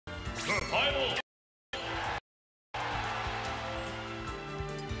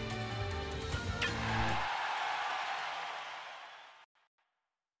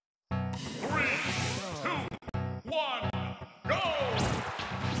one, go!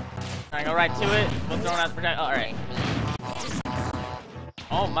 Alright, go right to it. We'll throw out the protect. Oh, alright.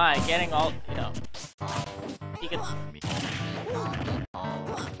 Oh my, getting all, you know. He could.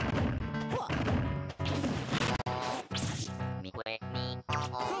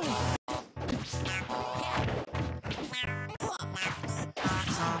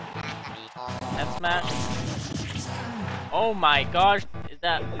 That smash. Oh my gosh,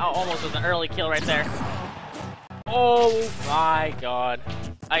 that almost was an early kill right there. Oh my god.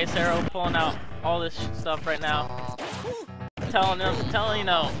 Ice Arrow pulling out all this stuff right now. Telling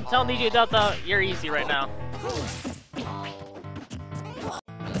DJ Delta, you're easy right now.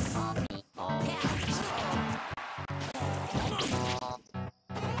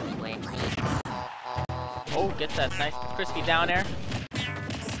 Oh, gets that nice crispy down air.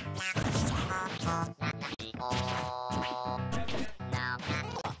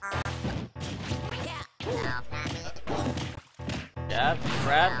 Jab,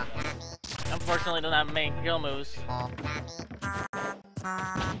 grab. Unfortunately, doesn't have main kill moves.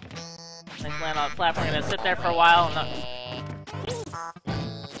 Nice land on the platform. Gonna sit there for a while.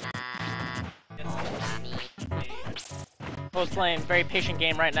 Bo's playing very patient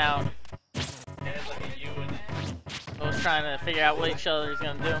game right now. Bo's trying to figure out what each other is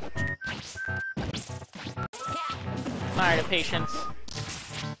gonna do. Admire the patience.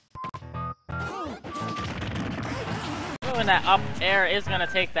 Ooh, and that up air is gonna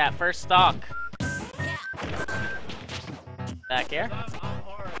take that first stock. Back air.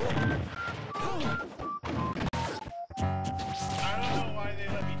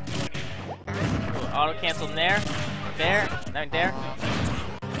 Ooh, auto cancel there. There. There.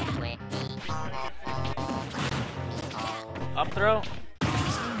 Up throw.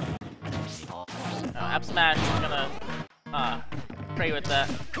 Up smash is gonna pray with that.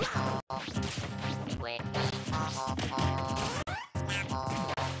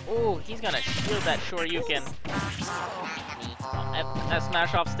 Ooh, he's gonna shield that Shoryuken. That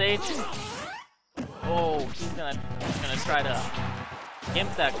smash off stage. Oh, he's gonna try to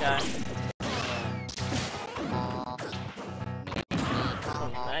gimp that guy. Oh,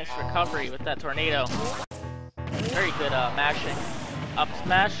 nice recovery with that tornado. Very good mashing. Up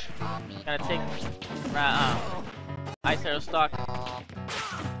smash. Gonna take Ice Arrow stock.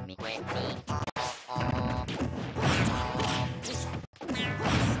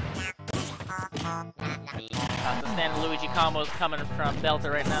 The standard Luigi combos coming from Delta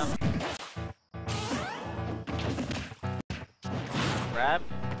right now. Grab.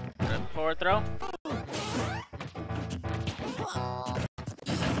 Forward throw.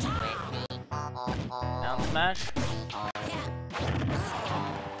 Down smash.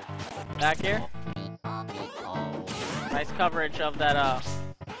 Back air. Nice coverage of that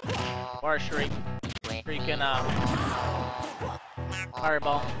bar shriek. Freaking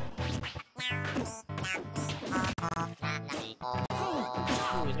fireball.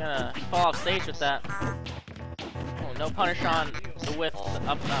 Ooh, he's gonna fall off stage with that. Oh, no punish on the whiff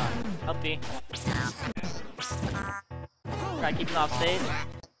up B. Try keeping off stage.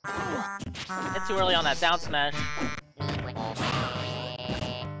 Hit too early on that down smash.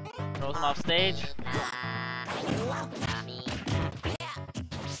 Throws him off stage.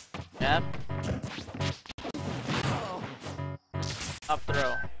 Jab. Up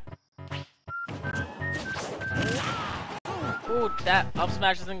throw. Ooh, that up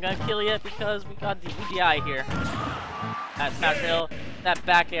smash isn't gonna kill yet because we got the EDI here. That smash hill, that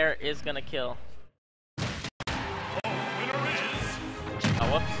back air is gonna kill. Oh,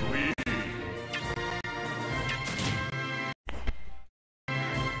 whoops.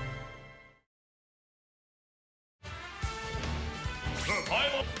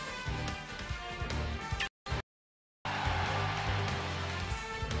 Survival.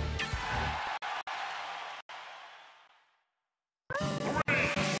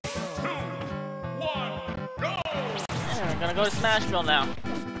 Gonna go to Smashville now.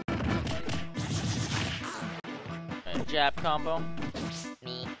 Jab combo.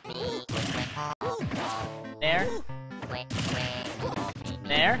 Nair.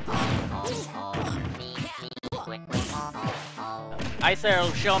 Nair. Ice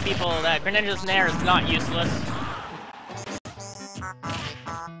Arrow showing people that Greninja's Nair is not useless.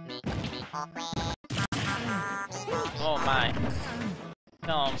 Oh my.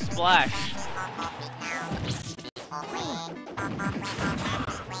 Tell him splash.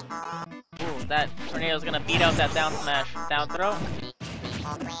 Ooh, that tornado's gonna beat out that down smash. Down throw.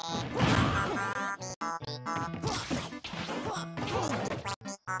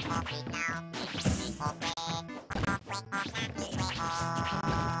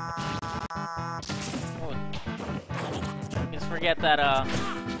 Ooh. forget that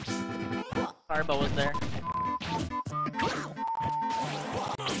Fireball was there.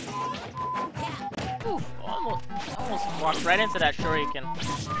 Ooh, almost walked right into that Shoryuken.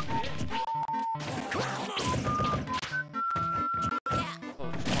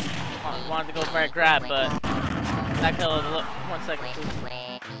 Oh, wanted to go for a grab, but that kill is 1 second.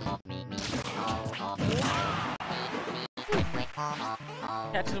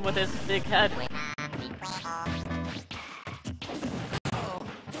 Catches him with his big head.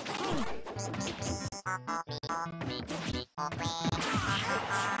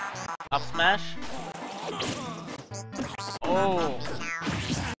 Up smash. Oh.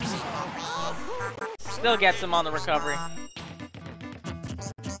 Still gets him on the recovery.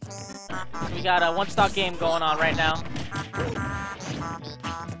 We got a one-stock game going on right now.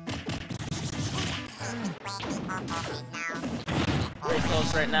 Very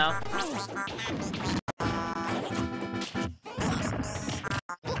close right now.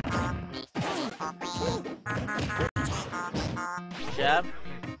 Jab.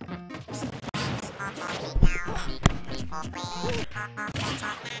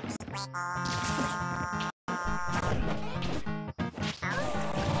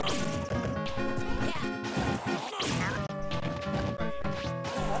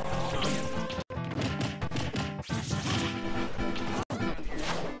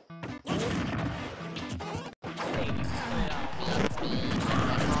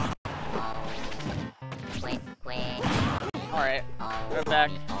 Alright, we're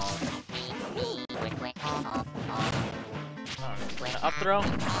back. Up throw.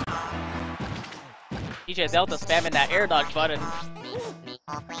 DJ Delta spamming that air dodge button.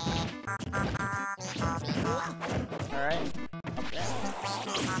 Alright.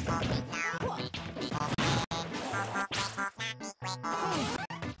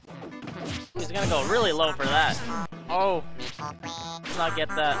 He's gonna go really low for that. Oh, let's not get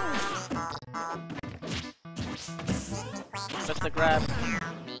that. That's the grab.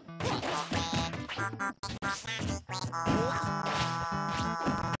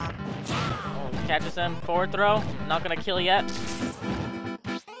 Oh, catches him. Forward throw. Not gonna kill yet.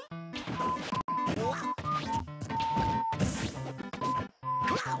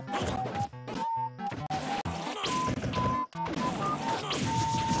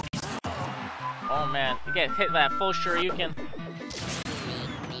 Oh man, he gets hit that full Shoryuken.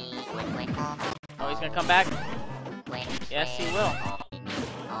 Oh, he's gonna come back. Yes, he will.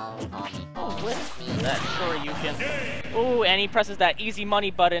 Oh, with that Shoryuken. Ooh, and he presses that easy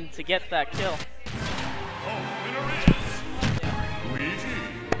money button to get that kill.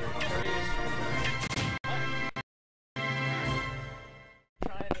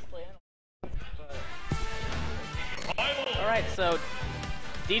 Alright, so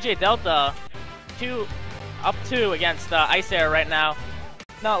DJ Delta up 2 against Ice Air right now.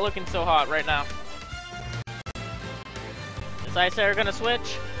 Not looking so hot right now. Is Ice Air gonna switch?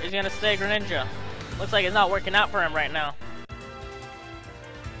 Or is he gonna stay Greninja? Looks like it's not working out for him right now.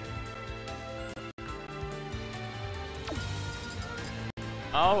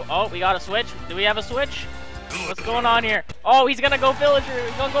 Oh, we got a switch. Do we have a switch? What's going on here? Oh, he's gonna go Villager.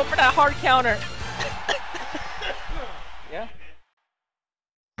 He's gonna go for that hard counter. Yeah.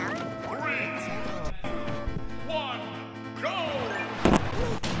 3, 1, go!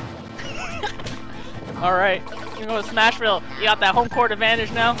 Alright, you go with Smashville. You got that home court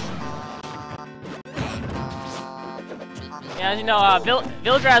advantage now. Yeah, as you know,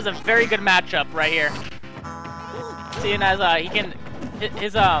 Villager has a very good matchup right here. Seeing as he can,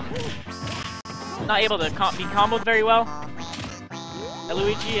 his not able to be comboed very well at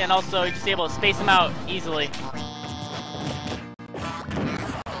Luigi, and also he's just able to space him out easily.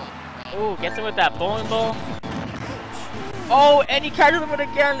 Ooh, gets him with that bowling ball. Oh, and he catches him with it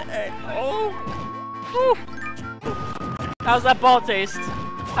again. Oh. Woo. How's that ball taste?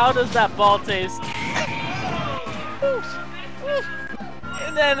 How does that ball taste?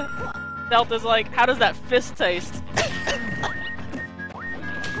 And then Delta's like, how does that fist taste?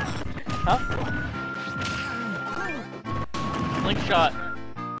 Huh? Link shot.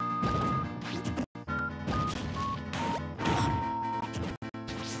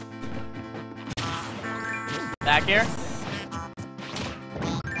 Back here.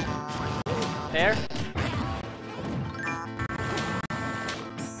 There.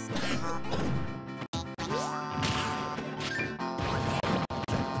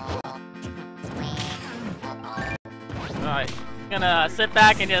 Alright, gonna sit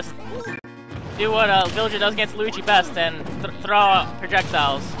back and just do what Villager does against Luigi best and throw out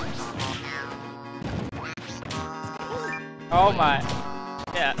projectiles. Oh my.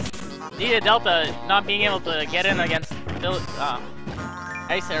 Yeah. DJ Delta not being able to get in against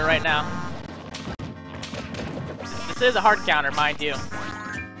Ice Arrow right now. This is a hard counter, mind you.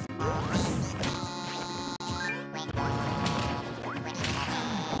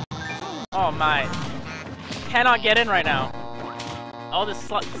 Oh my. Cannot get in right now. All the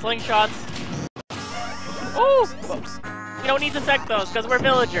slingshots. Ooh! We don't need to tech those because we're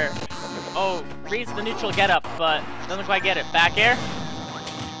villager. Oh, reads the neutral get up, but doesn't quite get it. Back air.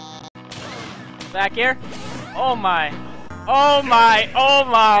 Back air. Oh my. Oh my. Oh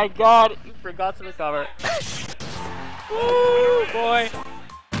my god. You forgot to recover. Woo, boy.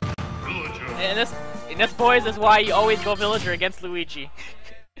 And this, boys, is why you always go villager against Luigi.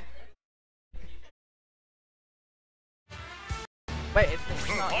 Wait, it's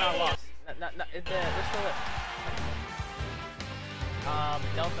not lost. There's still it.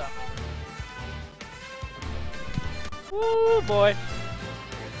 Delta. Woo, boy.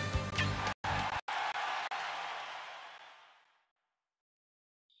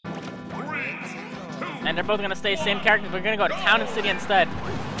 And they're both gonna stay same characters. We're gonna go to town and city instead.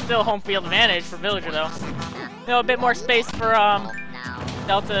 Still home field advantage for villager though. You know, a bit more space for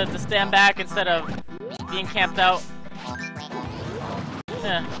Delta to stand back instead of being camped out.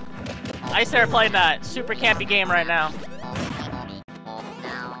 Yeah. Ice Air playing that super campy game right now.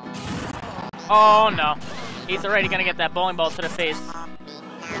 Oh no. He's already gonna get that bowling ball to the face.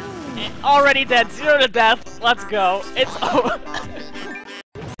 Already dead. 0 to death. Let's go. It's over.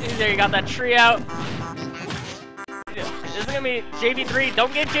 There, you got that tree out. This is gonna be JV3.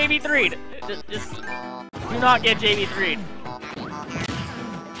 Don't get JV3'd. Just do not get JV3'd.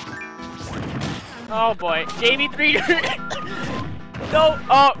 Oh boy. JV3. No!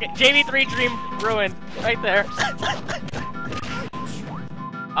 Oh, JV3 dream ruined. Right there.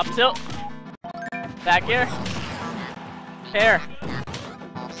 Up tilt. Back air. Fair.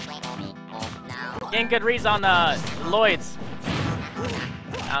 Getting good reads on Lloyd's.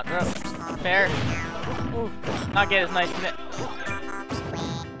 Out throw. Fair. Ooh, not get as nice.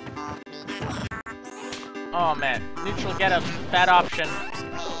 Oh man. Neutral get up. Bad option.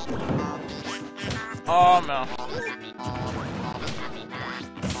 Oh no.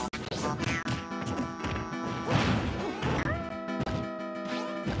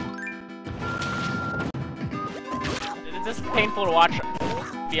 This is painful to watch,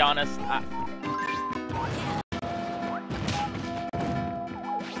 to be honest.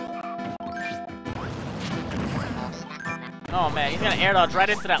 Oh man, he's gonna air dodge right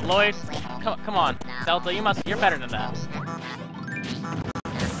into that Lloyd. Come on, Delta, you're better than that.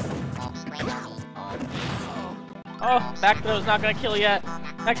 Oh, back throw's not gonna kill yet.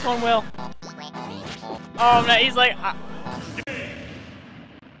 Next one will. Oh man, he's like.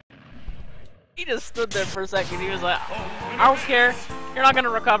 He just stood there for a second. He was like, I don't care. You're not gonna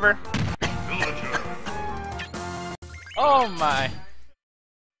recover. Oh my.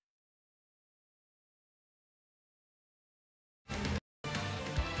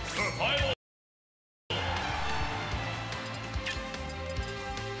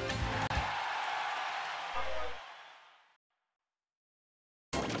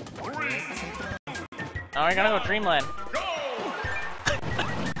 Oh, we're gonna go Dreamland.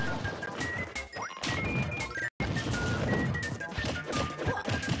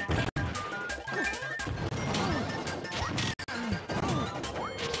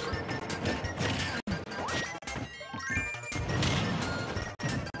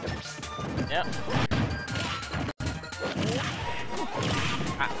 Yep.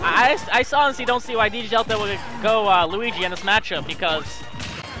 I honestly don't see why DJ Delta would go Luigi in this matchup, because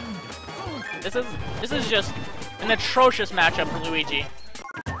this is just an atrocious matchup for Luigi.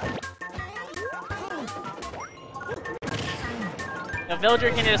 The villager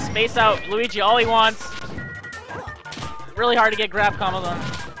can just space out Luigi all he wants. Really hard to get grab combos on.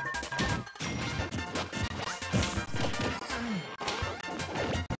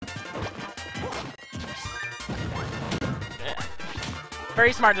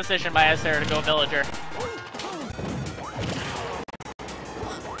 Very smart decision by Sarah to go villager.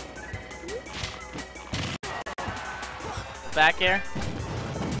 Back air.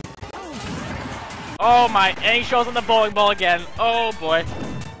 Oh my, and he shows him the bowling ball again. Oh boy.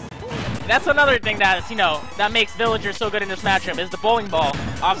 That's another thing that is, that makes Villager so good in this matchup, is the bowling ball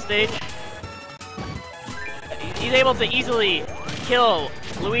off stage. He's able to easily kill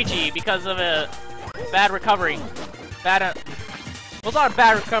Luigi because of a bad recovery. Well, it's not a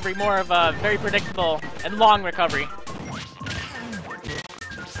bad recovery, more of a very predictable and long recovery.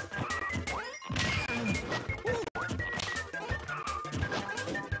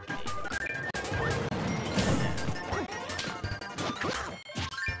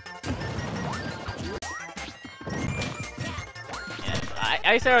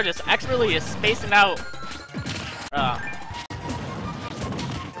 Ice Arrow just expertly is spacing out.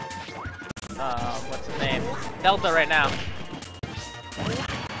 What's his name? Delta right now.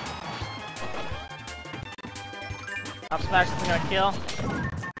 Up smash isn't gonna kill.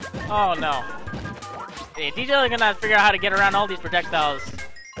 Oh no. Yeah, DJ is gonna figure out how to get around all these projectiles.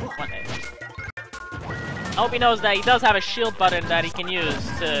 I hope he knows that he does have a shield button that he can use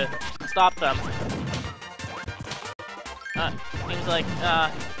to stop them. Seems like,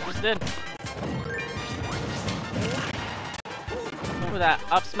 just did. Ooh, that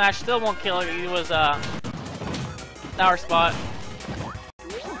up smash still won't kill him. He was, tower spot.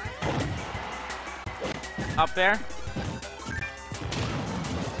 Up there.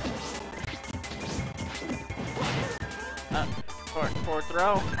 Forward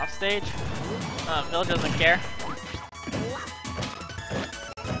throw, off stage. Phil doesn't care.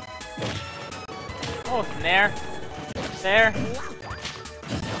 Oh, nair. Fair.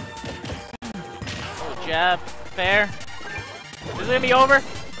 Oh, jab. Fair. Is it gonna be over?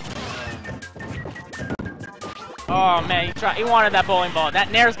 Oh man, he wanted that bowling ball.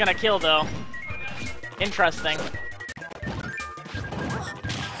 That nair's gonna kill though. Interesting.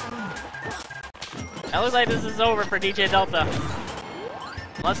 It looks like this is over for DJ Delta.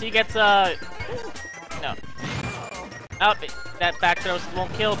 Unless he gets, no. Oh, that back throw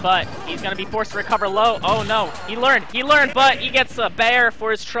won't kill, but he's gonna be forced to recover low. Oh no, he learned, but he gets a bear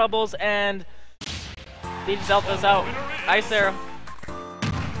for his troubles, and DJ Delta's out. Ice Arrow.